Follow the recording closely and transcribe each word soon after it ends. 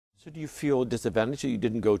So do you feel disadvantaged that you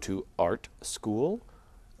didn't go to art school,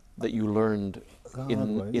 that you learned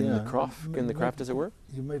in the craft, as it were?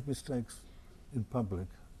 You made mistakes in public.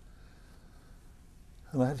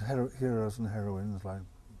 And I had heroes and heroines like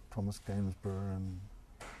Thomas Gainsborough, and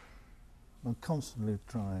I'm constantly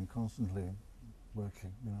trying, constantly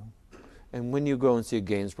working, you know. And when you go and see a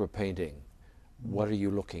Gainsborough painting, what are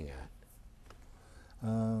you looking at?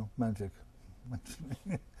 Magic.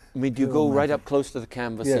 I mean, do you go right up close to the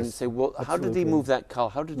canvas and say, well, absolutely. how did he move that colour?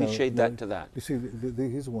 How did he shade that to that? You see,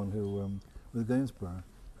 he's the one who, with Gainsborough,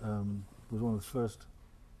 was one of his first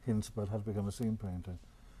hints about how to become a scene painter.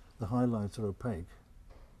 The highlights are opaque,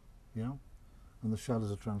 yeah, and the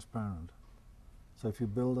shadows are transparent. So if you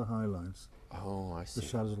build the highlights, I see. the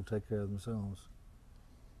shadows will take care of themselves.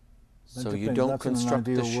 So you don't construct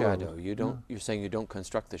the shadow. You don't. You're saying you don't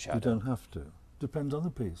construct the shadow. You don't have to. Depends on the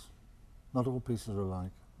piece. Not all pieces are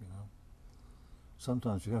alike, you know.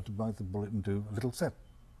 Sometimes you have to bite the bullet and do a little set.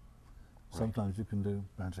 Sometimes you can do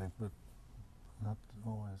magic, but not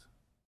always.